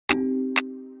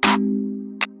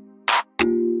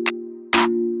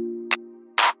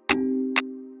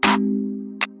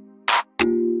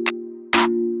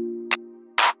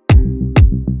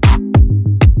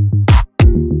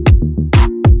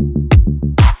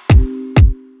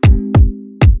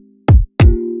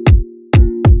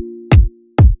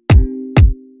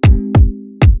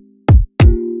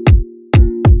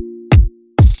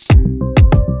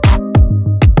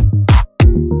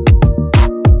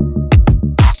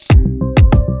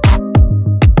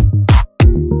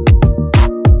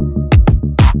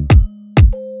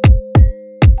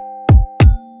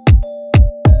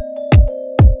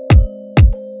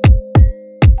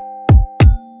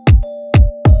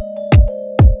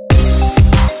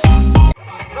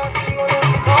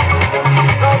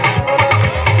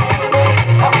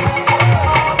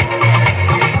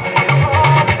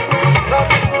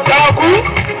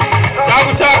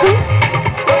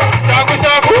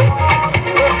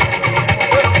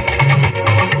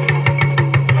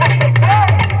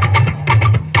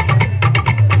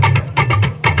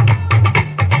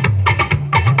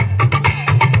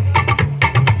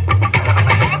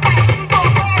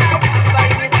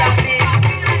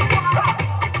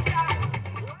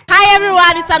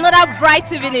And it's another bright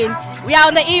evening. We are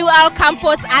on the EUL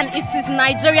campus and it is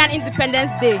Nigerian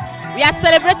Independence Day. We are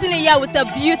celebrating it here with a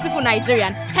beautiful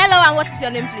Nigerian. Hello, and what is your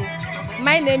name, please?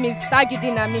 My name is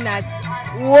Tagidin Aminat.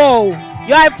 Whoa,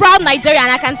 you are a proud Nigerian.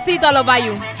 I can see it all over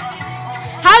you.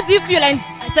 How do you feel in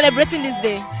celebrating this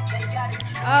day?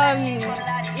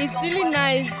 It's really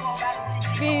nice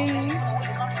being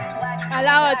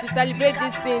allowed to celebrate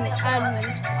this thing and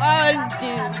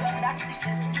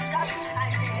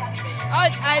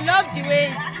I love the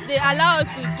way they allow us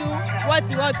to do what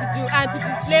we want to do and to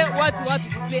display what we want to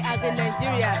display as a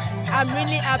Nigerian. I'm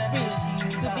really happy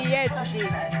to be here today.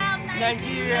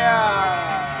 Nigeria!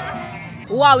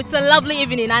 Wow, it's a lovely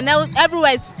evening and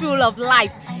everywhere is full of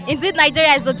life. Indeed,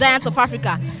 Nigeria is the giant of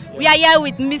Africa. We are here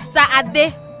with Mr.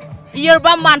 Ade, a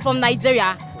Yoruba man from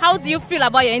Nigeria. How do you feel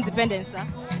about your independence, sir?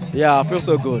 Yeah, I feel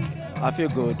so good. I feel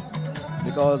good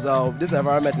because this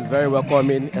environment is very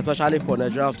welcoming, especially for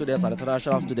Nigerian students and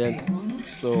international students.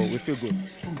 So we feel good.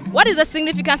 What is the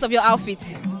significance of your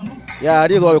outfit? Yeah,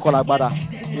 this is what we call Agbada.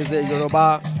 It's a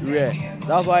Yoruba wear.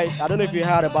 That's why, I don't know if you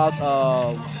heard about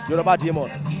Yoruba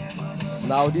demon.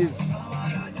 Now this,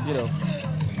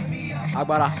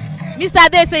 Agbada. Mr.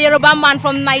 Ade is a Yoruba man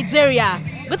from Nigeria.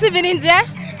 Good evening, dear.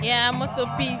 Yeah, I'm also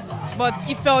peace, but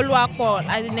Ife Oluwapo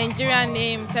as a Nigerian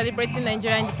name, celebrating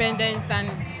Nigerian independence,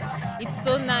 and it's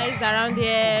so nice around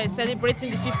here,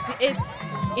 celebrating the 58th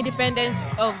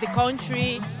independence of the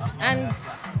country, and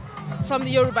from the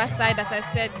Yoruba side, as I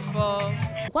said before.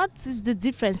 What is the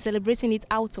difference celebrating it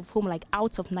out of home, like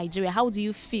out of Nigeria? How do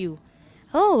you feel?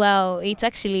 Oh, well, it's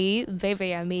actually very,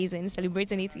 very amazing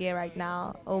celebrating it here right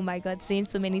now. Oh my God, seeing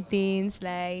so many things.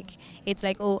 It's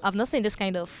like, oh, I've not seen this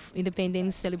kind of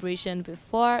independence celebration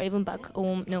before, even back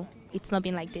home. No, it's not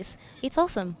been like this. It's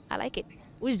awesome. I like it.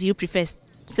 Which do you prefer,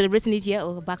 celebrating it here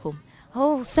or back home?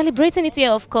 Oh, celebrating it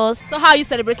here, of course. So how are you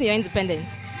celebrating your independence?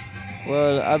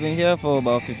 Well, I've been here for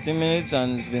about 15 minutes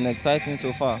and it's been exciting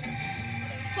so far.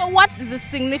 So what is the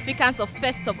significance of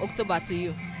 1st of October to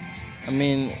you? I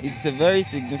mean, it's a very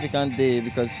significant day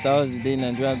because that was the day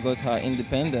Nigeria got her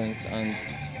independence, and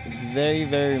it's very,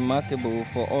 very remarkable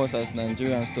for us as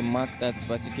Nigerians to mark that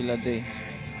particular day.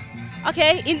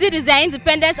 Okay, indeed it's their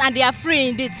independence and they are free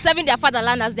indeed, serving their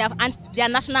fatherland as their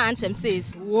national anthem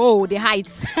says. Whoa, the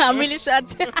heights. I'm really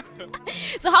shocked.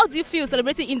 So how do you feel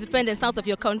celebrating independence out of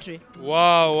your country?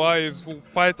 Wow, it's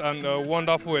quite a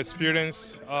wonderful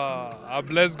experience. I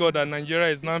bless God that Nigeria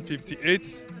is now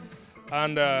 58.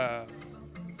 And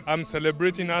I'm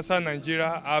celebrating outside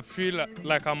Nigeria. I feel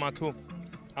like I'm at home.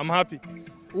 I'm happy.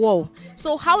 Whoa.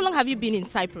 So how long have you been in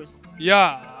Cyprus?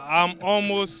 Yeah, I'm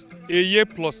almost a year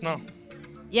plus now.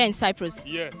 Yeah, in Cyprus?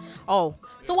 Yeah. Oh,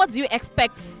 so what do you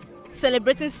expect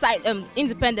celebrating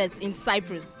independence in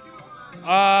Cyprus?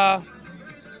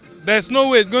 There's no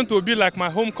way it's going to be like my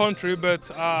home country,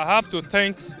 but I have to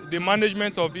thank the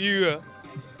management of EU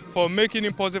for making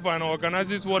it possible and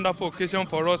organizing this wonderful occasion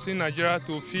for us in Nigeria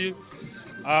to feel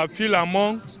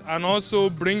amongst and also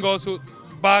bring us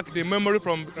back the memory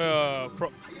from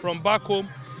back home,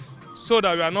 so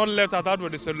that we are not left out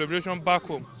with the celebration back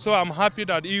home. So I'm happy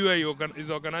that EU is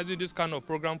organizing this kind of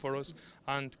program for us,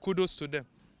 and kudos to them.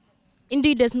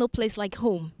 Indeed, there's no place like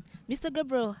home. Mr.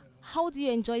 Gabriel, how do you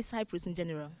enjoy Cyprus in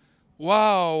general?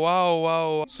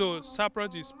 Wow. So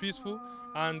Cyprus is peaceful,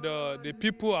 and the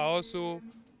people are also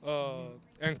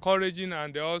encouraging,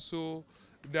 and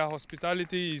their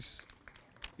hospitality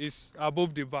is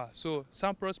above the bar. So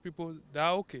Cyprus people, they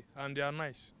are okay and they are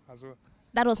nice as well.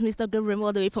 That was Mr. Gabriel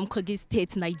all the way from Kogi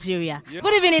State, Nigeria. Yeah.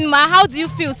 Good evening, Ma. How do you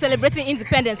feel celebrating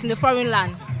independence in the foreign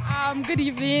land? Good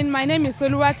evening. My name is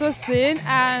Oluwatosin,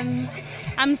 and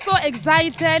I'm so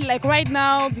excited right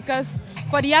now because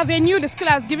for the avenue the school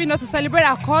has given us to celebrate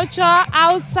our culture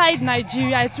outside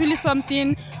Nigeria. It's really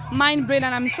something mind-blowing,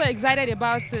 and I'm so excited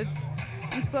about it.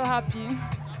 I'm so happy.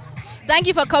 Thank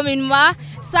you for coming, Ma.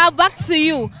 So back to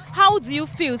you. How do you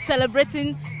feel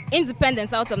celebrating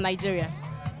independence out of Nigeria?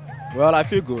 Well, I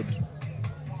feel good.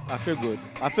 I feel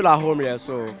at home here,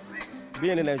 so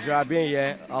being in Nigeria, being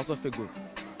here, I also feel good.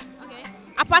 Okay.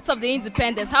 Apart of the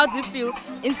independence, how do you feel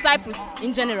in Cyprus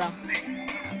in general?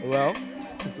 Well,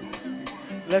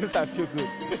 let me say I feel good.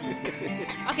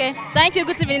 Okay, thank you,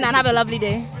 good evening, and have a lovely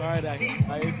day. All right, bye.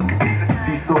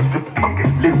 Sweet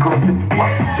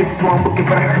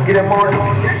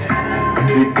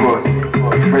boy,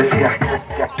 fresh guy.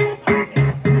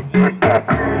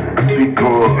 Sweet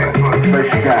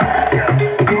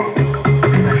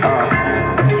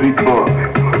boy,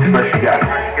 fresh guy.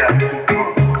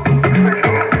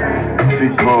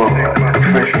 Sweet boy,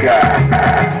 fresh guy.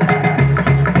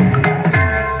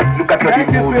 Look at all the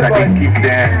moves I can give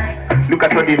them. Look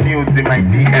at all the nudes in my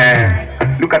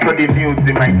DM. Look at all the nudes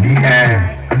in my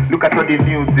DM. Look at all the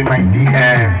nudes in my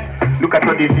DM. Look at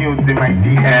all the nudes in my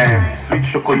DM. Sweet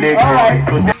chocolate.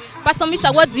 So Pastor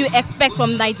Misha, what do you expect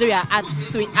from Nigeria at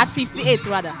 58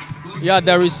 rather? Yeah,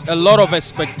 there is a lot of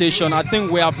expectation. I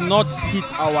think we have not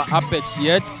hit our apex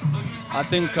yet. I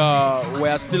think we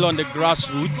are still on the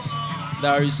grassroots.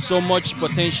 There is so much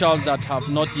potential that have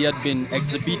not yet been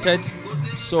exhibited.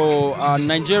 So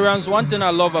Nigerians, one thing I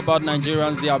love about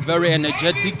Nigerians, they are very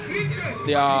energetic.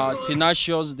 They are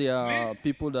tenacious. They are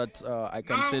people that I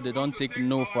can say they don't take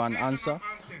no for an answer.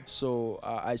 So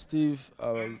I still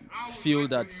feel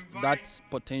that that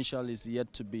potential is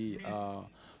yet to be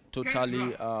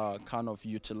totally kind of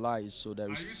utilized. So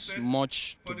there is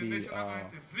much to be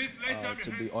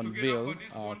unveiled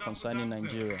concerning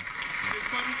Nigeria.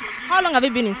 How long have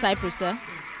you been in Cyprus, sir?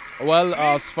 Well,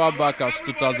 as far back as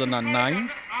 2009.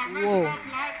 Whoa.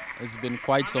 It's been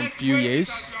quite some few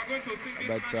years,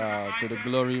 but to the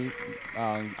glory,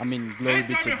 glory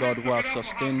be to God who has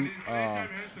sustained.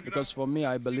 Because for me,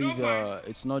 I believe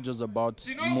it's not just about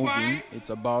moving;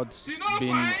 it's about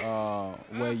being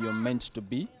where you're meant to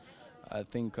be. I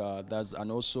think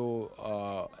and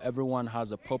also everyone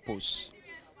has a purpose.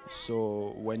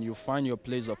 So when you find your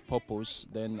place of purpose,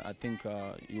 then I think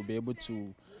you'll be able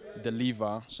to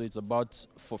deliver. So it's about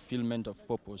fulfillment of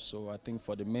purpose. So I think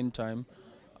for the meantime,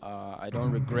 I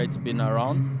don't regret being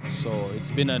around. So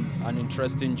it's been an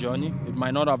interesting journey. It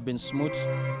might not have been smooth,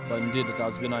 but indeed it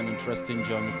has been an interesting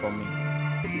journey for me.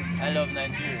 I love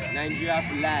Nigeria. Nigeria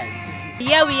for life.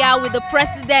 Here we are with the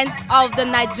president of the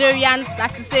Nigerians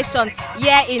Association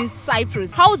here in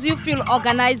Cyprus. How do you feel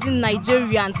organizing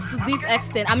Nigerians to this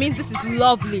extent? I mean, this is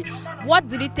lovely. What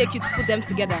did it take you to put them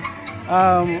together?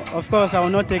 Of course, I will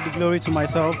not take the glory to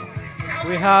myself.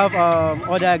 We have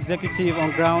other executives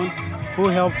on ground who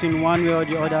helped in one way or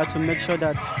the other to make sure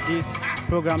that this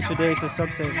program today is a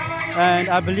success. And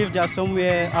I believe they are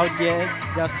somewhere out there,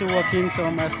 they are still working,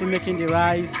 some are still making the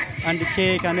rice and the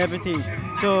cake and everything.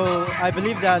 So I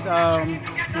believe that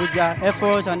with their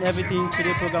efforts and everything,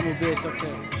 today's program will be a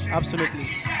success. Absolutely.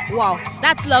 Wow,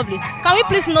 that's lovely. Can we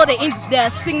please know the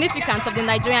significance of the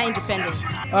Nigerian independence?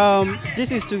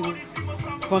 This is to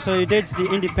consolidate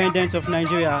the independence of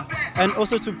Nigeria and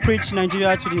also to preach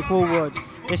Nigeria to the whole world,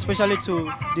 especially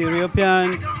to the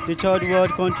European, the third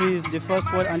world countries, the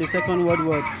first world and the second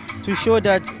world, to show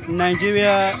that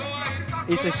Nigeria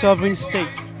is a sovereign state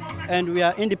and we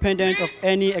are independent of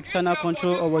any external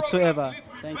control or whatsoever.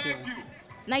 Thank you.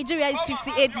 Nigeria is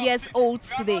 58 years old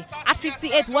today. At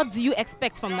 58, what do you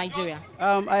expect from Nigeria?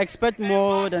 I expect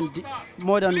more than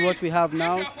what we have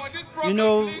now. You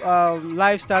know,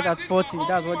 life starts at 40,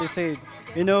 that's what they say.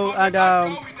 You know, and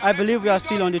I believe we are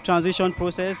still on the transition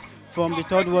process from the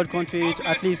third world country to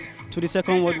at least to the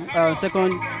second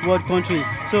world country.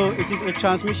 So it is a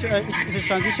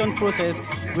transition process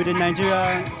with the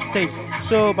Nigerian state.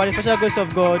 So by the special grace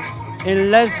of God, in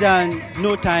less than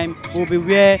no time, we'll be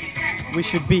where we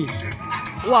should be.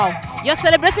 Wow, you're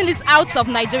celebrating this out of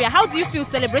Nigeria. How do you feel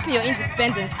celebrating your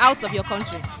independence out of your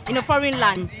country, in a foreign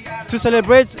land? To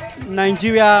celebrate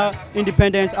Nigeria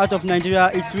independence out of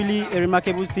Nigeria, it's really a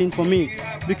remarkable thing for me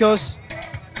because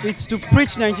it's to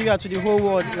preach Nigeria to the whole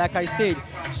world, like I said.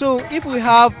 So if we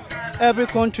have every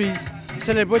country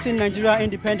celebrating Nigeria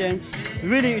independence,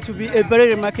 really it will be a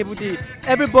very remarkable thing.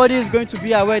 Everybody is going to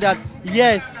be aware that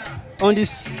yes, on the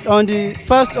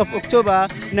 1st of October,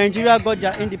 Nigeria got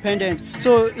their independence.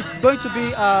 So it's going to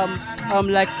be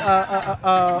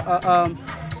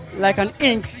like an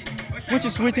ink which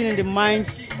is written in the mind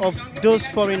of those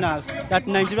foreigners that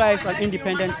Nigeria is an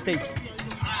independent state.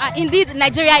 Indeed,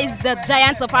 Nigeria is the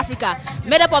giant of Africa,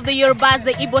 made up of the Yorubas,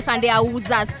 the Igbos and the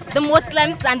Hausas, the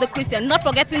Muslims and the Christians, not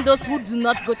forgetting those who do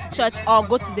not go to church or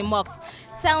go to the mosques.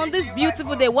 So on this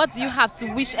beautiful day, what do you have to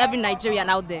wish every Nigerian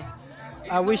out there?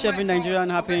 I wish every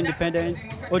Nigerian happy independence,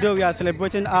 although we are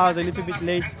celebrating ours a little bit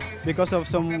late because of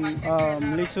some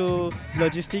little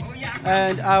logistics.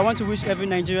 And I want to wish every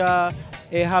Nigeria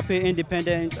a happy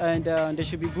independence, and they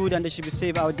should be good and they should be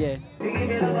safe out there.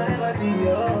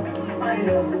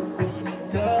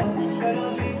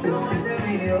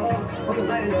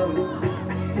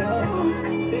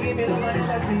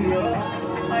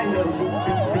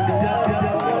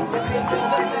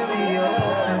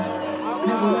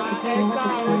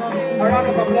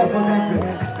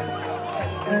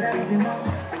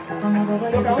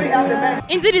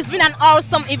 Indeed, it's been an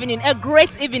awesome evening, a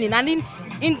great evening, and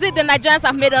indeed the Nigerians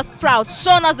have made us proud,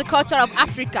 shown us the culture of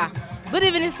Africa. Good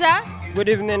evening, sir. Good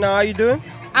evening, how are you doing?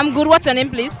 I'm good. What's your name,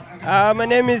 please? My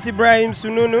name is Ibrahim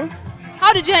Sununu.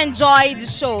 How did you enjoy the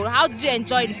show? How did you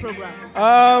enjoy the program?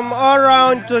 All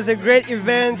around, it was a great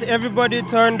event. Everybody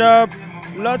turned up.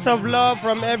 Lots of love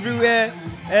from everywhere.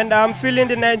 And I'm feeling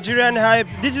the Nigerian hype.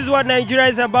 This is what Nigeria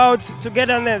is about,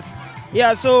 togetherness.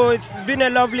 Yeah, so it's been a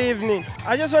lovely evening.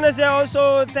 I just want to say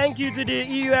also thank you to the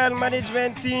EUL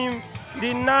management team,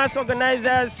 the NAS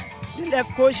organizers, the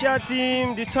LEFKE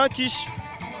team,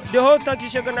 the whole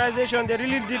Turkish organization. They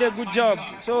really did a good job.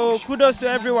 So kudos to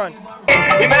everyone.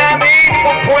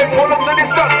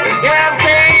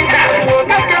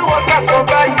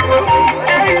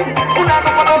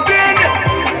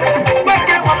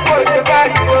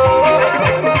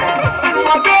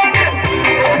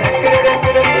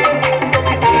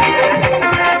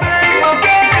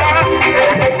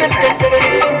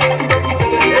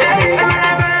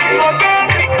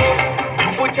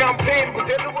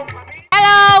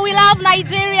 Hello, we love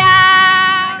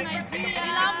Nigeria. We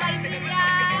love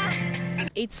Nigeria.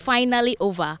 It's finally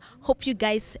over. Hope you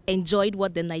guys enjoyed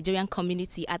what the Nigerian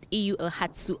community at EUL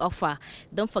had to offer.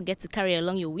 Don't forget to carry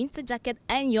along your winter jacket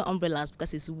and your umbrellas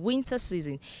because it's winter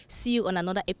season. See you on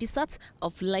another episode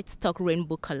of Let's Talk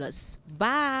Rainbow Colors.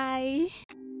 Bye.